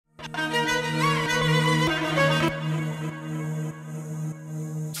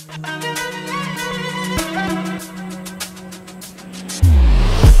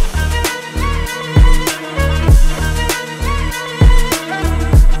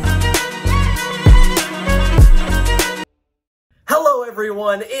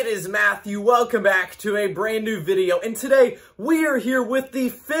everyone? It is Matthew. Welcome back to a brand new video. And today we are here with the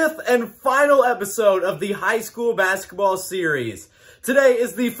 5th and final episode of the high school basketball series. Today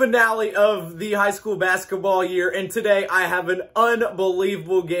is the finale of the high school basketball year, and today I have an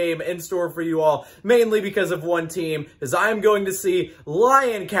unbelievable game in store for you all, mainly because of one team, as I am going to see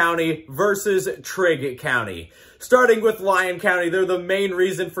Lyon County versus Trigg County. Starting with Lyon County, they're the main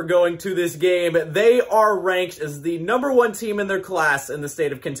reason for going to this game. They are ranked as the #1 team in their class in the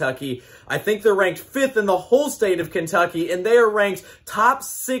state of Kentucky. I think they're ranked 5th in the whole state of Kentucky, and they are ranked top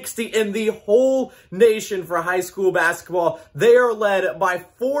 60 in the whole nation for high school basketball. They are led by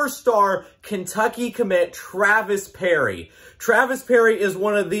 4-star Kentucky commit Travis Perry. Travis Perry is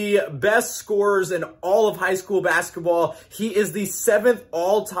one of the best scorers in all of high school basketball. He is the 7th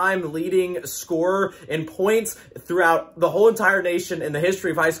all-time leading scorer in points throughout the whole entire nation in the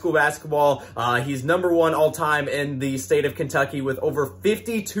history of high school basketball. He's #1 all-time in the state of Kentucky with over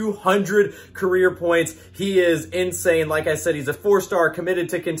 5,200 career points. He is insane. Like I said, he's a 4-star committed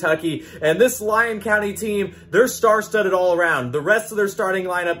to Kentucky. And this Lyon County team, they're star-studded all around. The rest of their starting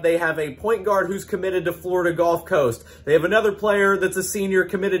lineup, they have a point guard who's committed to Florida Gulf Coast. They have another player that's a senior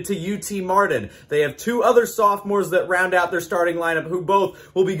committed to UT Martin. They have 2 other sophomores that round out their starting lineup who both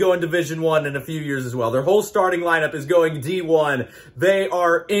will be going Division I in a few years as well. Their whole starting lineup is going D1. They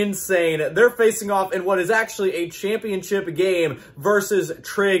are insane. They're facing off in what is actually a championship game versus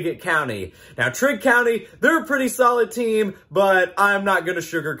Trigg County. Now, Trigg County, they're a pretty solid team, but I'm not going to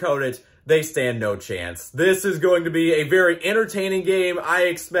sugarcoat it. They stand no chance. This is going to be a very entertaining game. I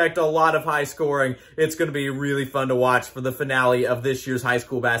expect a lot of high scoring. It's going to be really fun to watch for the finale of this year's high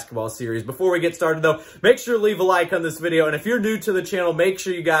school basketball series. Before we get started though, make sure to leave a like on this video. And if you're new to the channel, make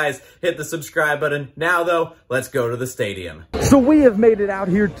sure you guys hit the subscribe button. Now though, let's go to the stadium. So we have made it out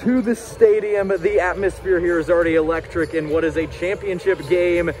here to the stadium. The atmosphere here is already electric in what is a championship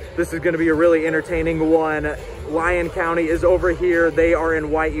game. This is going to be a really entertaining one. Lyon County is over here. They are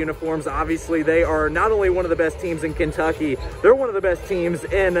in white uniforms. Obviously, they are not only one of the best teams in Kentucky, they're one of the best teams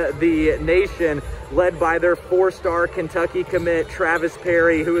in the nation, led by their 4-star Kentucky commit, Travis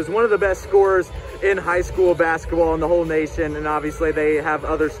Perry, who is one of the best scorers in high school basketball in the whole nation. And obviously, they have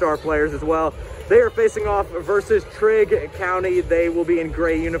other star players as well. They are facing off versus Trigg County. They will be in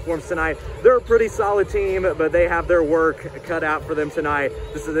gray uniforms tonight. They're a pretty solid team, but they have their work cut out for them tonight.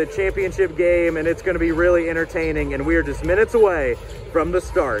 This is a championship game, and it's going to be really entertaining, and we are just minutes away from the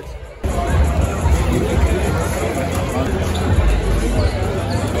start.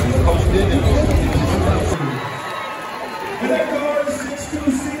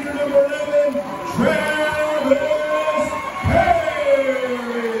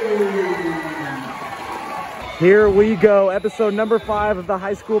 Here we go, episode number 5 of the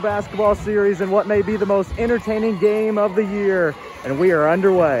high school basketball series and what may be the most entertaining game of the year. And we are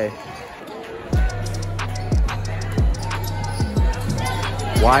underway.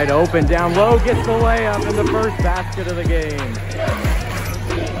 Wide open, down low, gets the layup in the first basket of the game.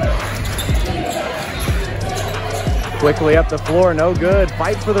 Quickly up the floor, no good.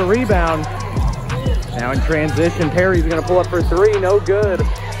 Fight for the rebound. Now in transition, Perry's gonna pull up for 3, no good.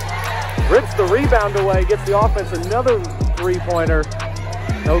 Rips the rebound away, gets the offense another 3-pointer.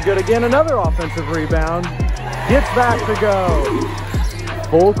 No good again, another offensive rebound. Gets back to go.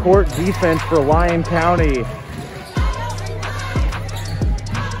 Full court defense for Lyon County.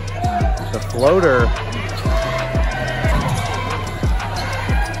 The floater.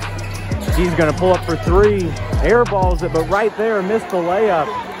 He's gonna pull up for 3. Airballs it, but right there, missed the layup.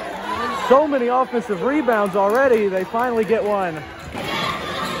 So many offensive rebounds already, they finally get one.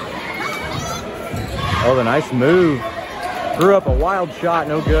 Oh, the nice move. Threw up a wild shot,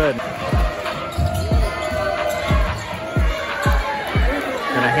 no good.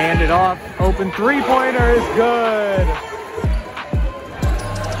 Gonna hand it off. Open 3-pointer is good.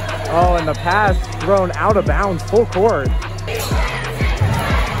 Oh, and the pass thrown out of bounds, full court.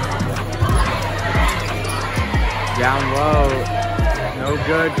 Down low. No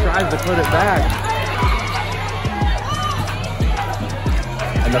good. Tries to put it back.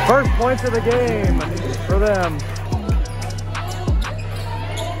 And the first points of the game for them.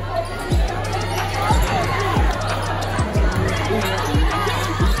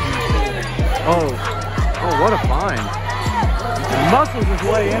 Oh, what a find. And muscles his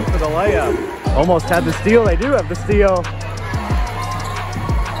way in for the layup. Almost had the steal. They do have the steal.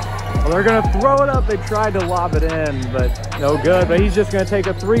 Well, they're going to throw it up. They tried to lob it in, but no good. But he's just going to take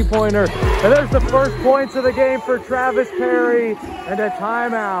a 3-pointer. And there's the first points of the game for Travis Perry and a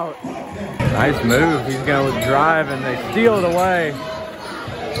timeout. Nice move. He's going to drive, and they steal it away.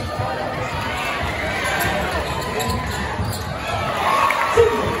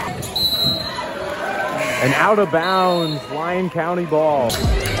 An out of bounds Lyon County ball.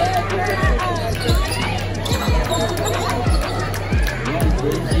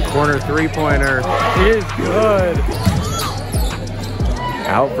 Corner three-pointer is good.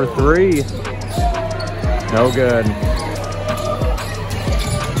 Out for three. No good.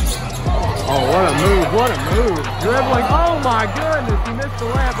 Oh, what a move, what a move. Dribbling, oh my goodness, he missed the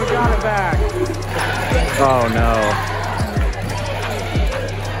layup but got it back. Oh no.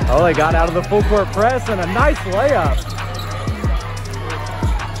 Oh, they got out of the full court press and a nice layup.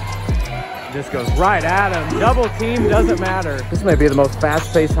 Just goes right at him. Double team, doesn't matter. This may be the most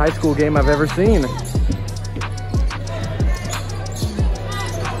fast-paced high school game I've ever seen.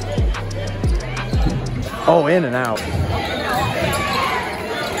 Oh, in and out.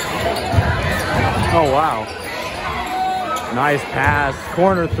 Oh, wow. Nice pass.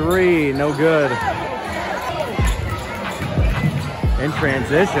 Corner three, no good. In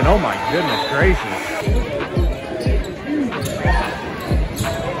transition, oh my goodness gracious.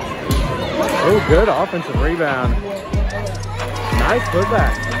 Oh, good offensive rebound. Nice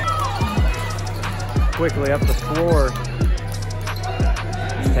putback. Quickly up the floor.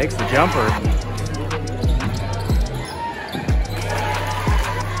 Takes the jumper.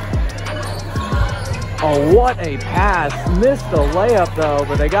 Oh, what a pass. Missed the layup though,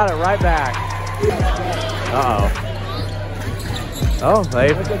 but they got it right back. Uh-oh. Oh,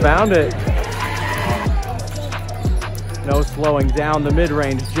 they found it. No slowing down. The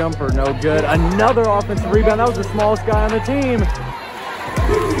mid-range jumper, no good. Another offensive rebound. That was the smallest guy on the team.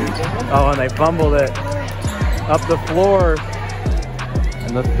 Oh, and they fumbled it. Up the floor.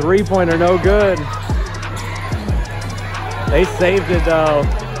 And the three-pointer, no good. They saved it, though.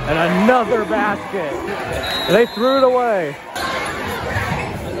 And another basket. They threw it away.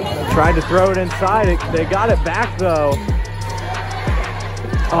 Tried to throw it inside. They got it back, though.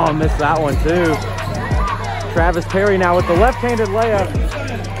 Oh, missed that one too. Travis Perry now with the left-handed layup.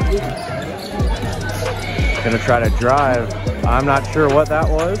 Gonna try to drive. I'm not sure what that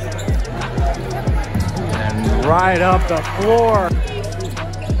was. And right up the floor.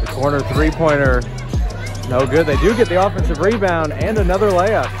 The corner three-pointer, no good. They do get the offensive rebound and another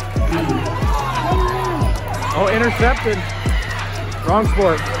layup. Oh, intercepted. Wrong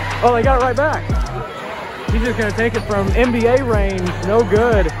sport. Oh, they got it right back. He's just gonna take it from NBA range, no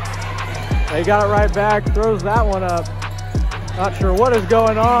good. They got it right back, throws that one up. Not sure what is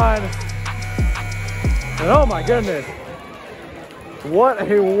going on. And oh my goodness. What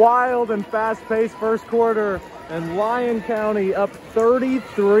a wild and fast-paced first quarter. And Lyon County up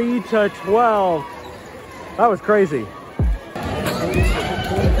 33-12. That was crazy.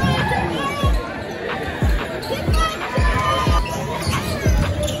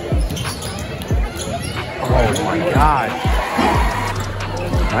 Oh my gosh.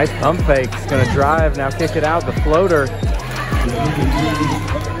 Nice pump fake. It's gonna drive, now kick it out, the floater.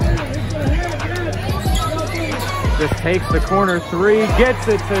 Just takes the corner three, gets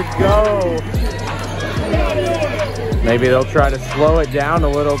it to go. Maybe they'll try to slow it down a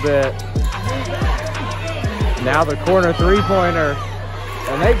little bit. Now the corner three-pointer,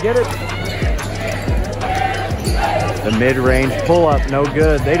 and they get it. The mid-range pull-up, no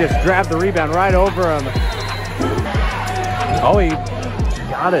good. They just grabbed the rebound right over him. Oh, he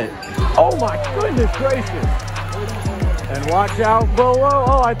got it. Oh my goodness gracious. And watch out below.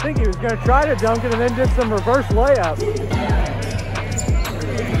 Oh, I think he was gonna try to dunk it and then did some reverse layup.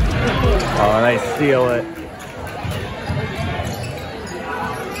 Oh, and they steal it.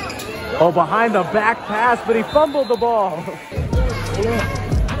 Oh, behind the back pass, but he fumbled the ball.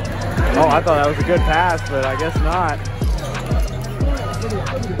 Oh, I thought that was a good pass, but I guess not.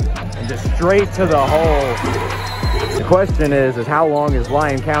 And just straight to the hole. The question is how long is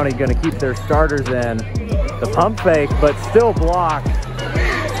Lyon County going to keep their starters in? The pump fake, but still blocked.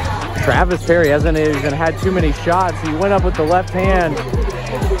 Travis Perry hasn't even had too many shots. He went up with the left hand.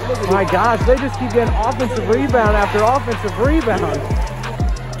 My gosh, they just keep getting offensive rebound after offensive rebound.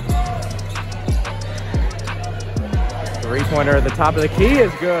 Three-pointer at the top of the key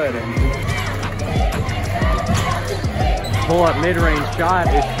is good. Pull-up mid-range shot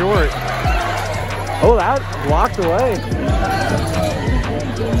is short. Oh, that blocked away.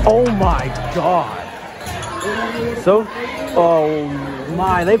 Oh my God. So, oh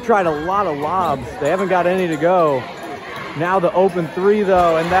my, they've tried a lot of lobs. They haven't got any to go. Now the open three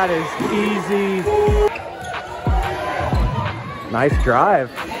though, and that is easy. Nice drive.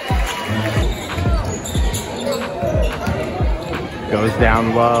 Goes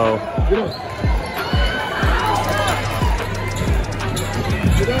down low.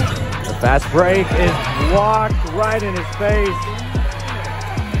 The fast break is blocked right in his face.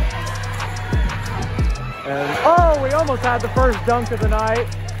 And oh, we almost had the first dunk of the night.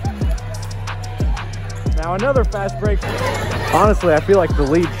 Now another fast break. Honestly, I feel like the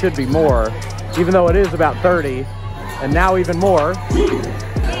lead should be more, even though it is about 30. And now even more.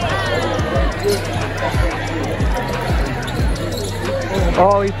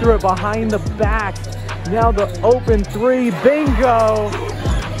 Oh, he threw it behind the back. Now the open three, bingo.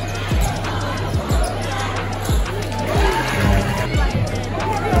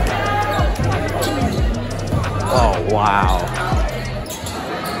 Oh, wow.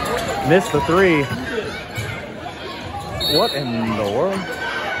 Missed the three. What in the world?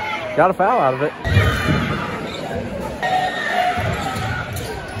 Got a foul out of it.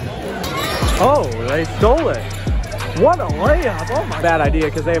 Oh, they stole it. What a layup. Oh my. Bad idea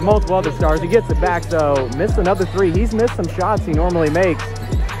because they have multiple other stars. He gets it back though. Missed another three. He's missed some shots he normally makes.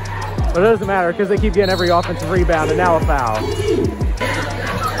 But it doesn't matter because they keep getting every offensive rebound, and now a foul.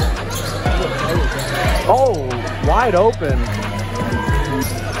 Oh, wide open.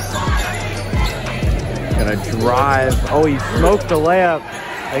 Gonna drive. Oh, he smoked the layup.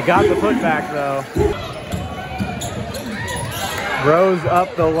 They got the putback though. Rose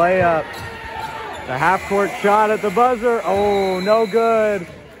up the layup. The half-court shot at the buzzer. Oh, no good.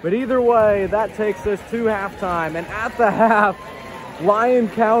 But either way, that takes us to halftime. And at the half, Lyon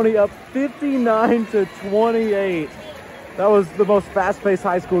County up 59-28. That was the most fast-paced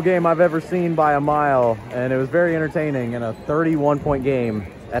high school game I've ever seen by a mile. And it was very entertaining in a 31-point game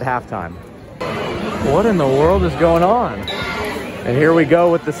at halftime. What in the world is going on? And here we go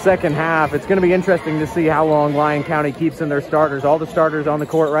with the second half. It's going to be interesting to see how long Lyon County keeps in their starters. All the starters on the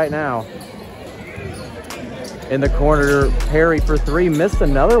court right now. In the corner, Perry for three, missed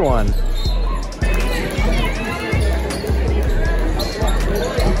another one.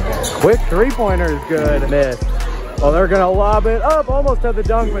 Quick three-pointer is good, missed. Oh, they're gonna lob it up, almost had the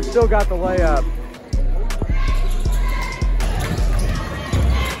dunk, but still got the layup.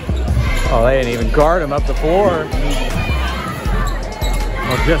 Oh, they didn't even guard him up the floor.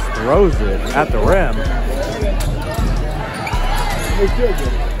 Oh, just throws it at the rim.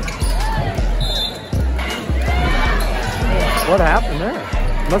 What happened there?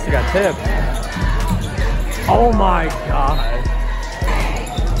 Must have got tipped. Oh my God.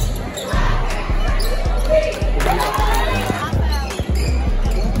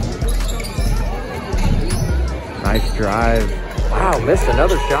 Nice drive. Wow, missed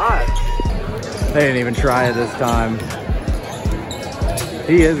another shot. They didn't even try it this time.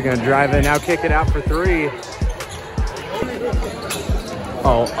 He is gonna drive in, now kick it out for three.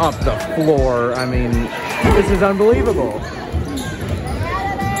 Oh, up the floor. I mean, this is unbelievable.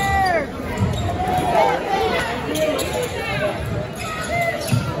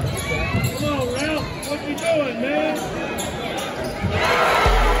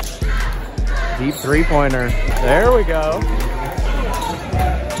 Deep three-pointer. There we go.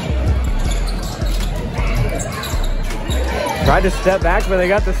 Tried to step back, but they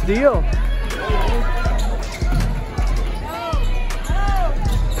got the steal.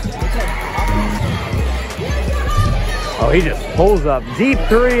 Oh, he just pulls up. Deep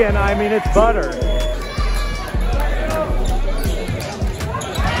three, and I mean, it's butter.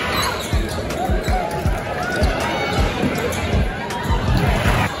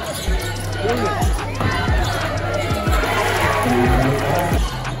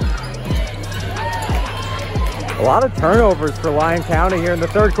 A lot of turnovers for Lyon County here in the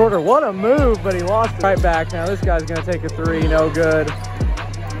third quarter. What a move, but he lost it right back. Now this guy's gonna take a three, no good.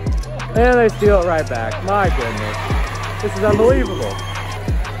 And they steal it right back. My goodness. This is unbelievable.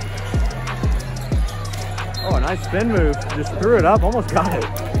 Oh, a nice spin move. Just threw it up, almost got it.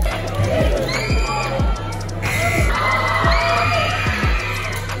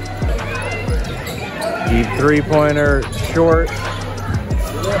 Deep three-pointer, short.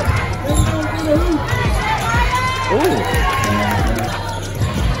 Ooh.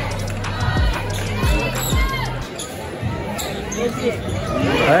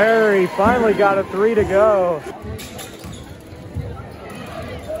 There, he finally got a three to go.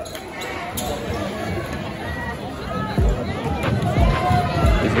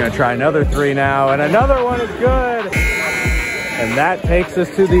 He's gonna try another three now, and another one is good. And that takes us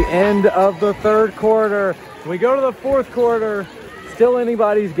to the end of the third quarter. We go to the fourth quarter, still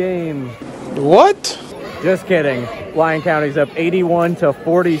anybody's game. What? Just kidding. Lyon County's up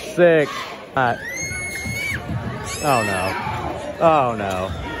 81-46. Oh no. Oh no.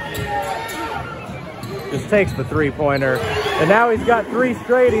 Just takes the three-pointer. And now he's got three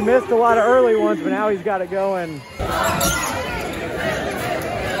straight. He missed a lot of early ones, but now he's got it going.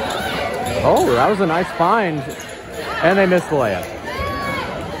 Oh, that was a nice find. And they missed the layup.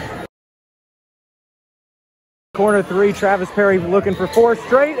 corner three. Travis Perry looking for 4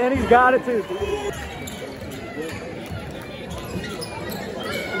 straight, and he's got it too.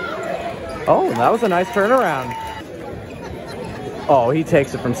 Oh, that was a nice turnaround. Oh, he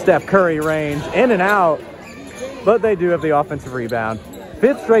takes it from Steph Curry range, in and out. But they do have the offensive rebound.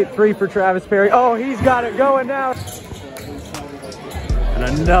 5th straight 3 for Travis Perry. Oh, he's got it going now.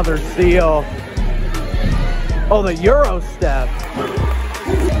 And another steal. Oh, the Euro step.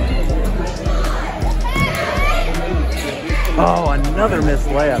 Oh, another missed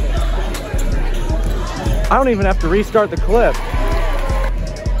layup. I don't even have to restart the clip.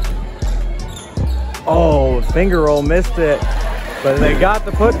 Oh, finger roll, missed it. But they got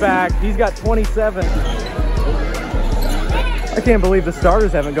the putback. He's got 27. I can't believe the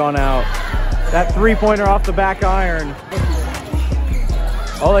starters haven't gone out. That 3-pointer off the back iron.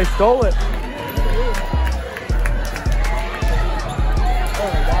 Oh, they stole it.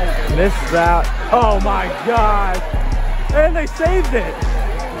 Missed that. Oh my gosh. And they saved it.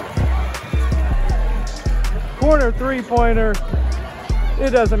 Corner 3-pointer. It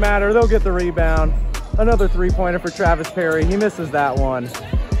doesn't matter. They'll get the rebound. Another 3-pointer for Travis Perry. He misses that one.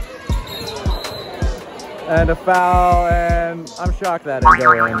 And a foul, and I'm shocked that didn't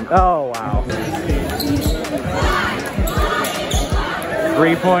go in. Oh, wow.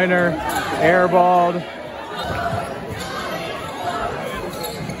 3-pointer, airballed.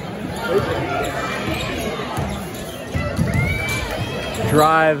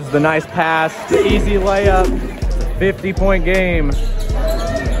 Drives the nice pass, easy layup. 50-point game.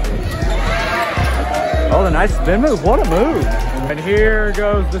 Oh, the nice spin move. What a move. And here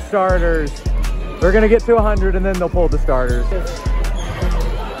goes the starters. They're going to get to 100 and then they'll pull the starters.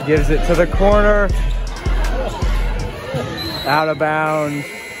 Gives it to the corner. Out of bounds.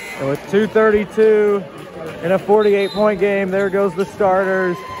 And with 2:32 in a 48-point game, there goes the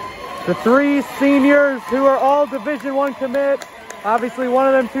starters. The 3 seniors who are all Division I commit. Obviously, one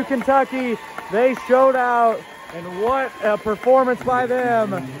of them to Kentucky. They showed out. And what a performance by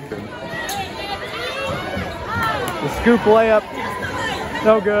them. The scoop layup,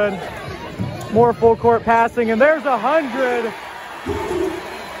 no good. More full court passing, and there's 100.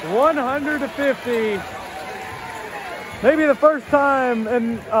 150. Maybe the first time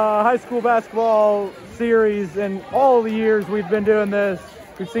in high school basketball series in all the years we've been doing this.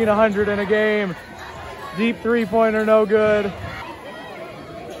 We've seen 100 in a game. Deep 3-pointer, no good.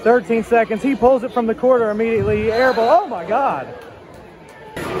 13 seconds, he pulls it from the quarter immediately. Airball, oh my God.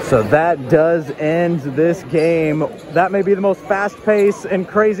 So that does end this game. That may be the most fast-paced and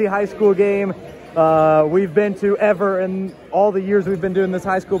crazy high school game we've been to ever in all the years we've been doing this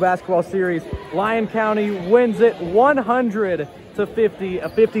high school basketball series. Lyon County wins it 100-50, a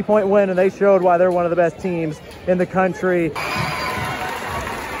 50-point win, and they showed why they're one of the best teams in the country.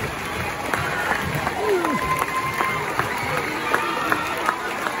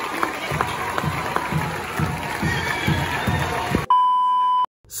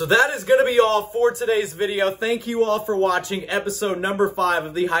 So that is going to be all for today's video. Thank you all for watching episode number 5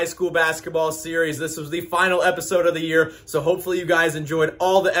 of the high school basketball series. This was the final episode of the year, so hopefully you guys enjoyed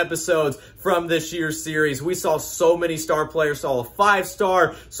all the episodes from this year's series. We saw so many star players, saw a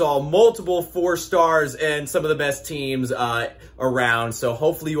 5-star, saw multiple 4-stars, and some of the best teams around. So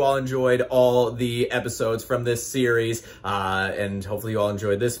hopefully you all enjoyed all the episodes from this series, and hopefully you all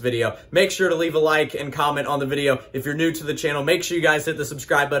enjoyed this video. Make sure to leave a like and comment on the video. If you're new to the channel, make sure you guys hit the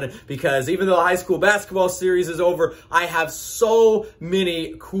subscribe button, because even though the high school basketball series is over, I have so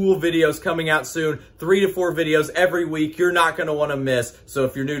many cool videos coming out soon. 3 to 4 videos every week you're not going to want to miss. So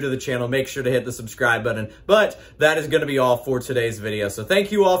if you're new to the channel, make sure to hit the subscribe button. But that is going to be all for today's video. So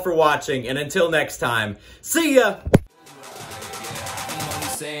thank you all for watching, and until next time, see ya!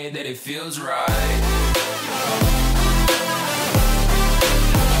 Saying that it feels right.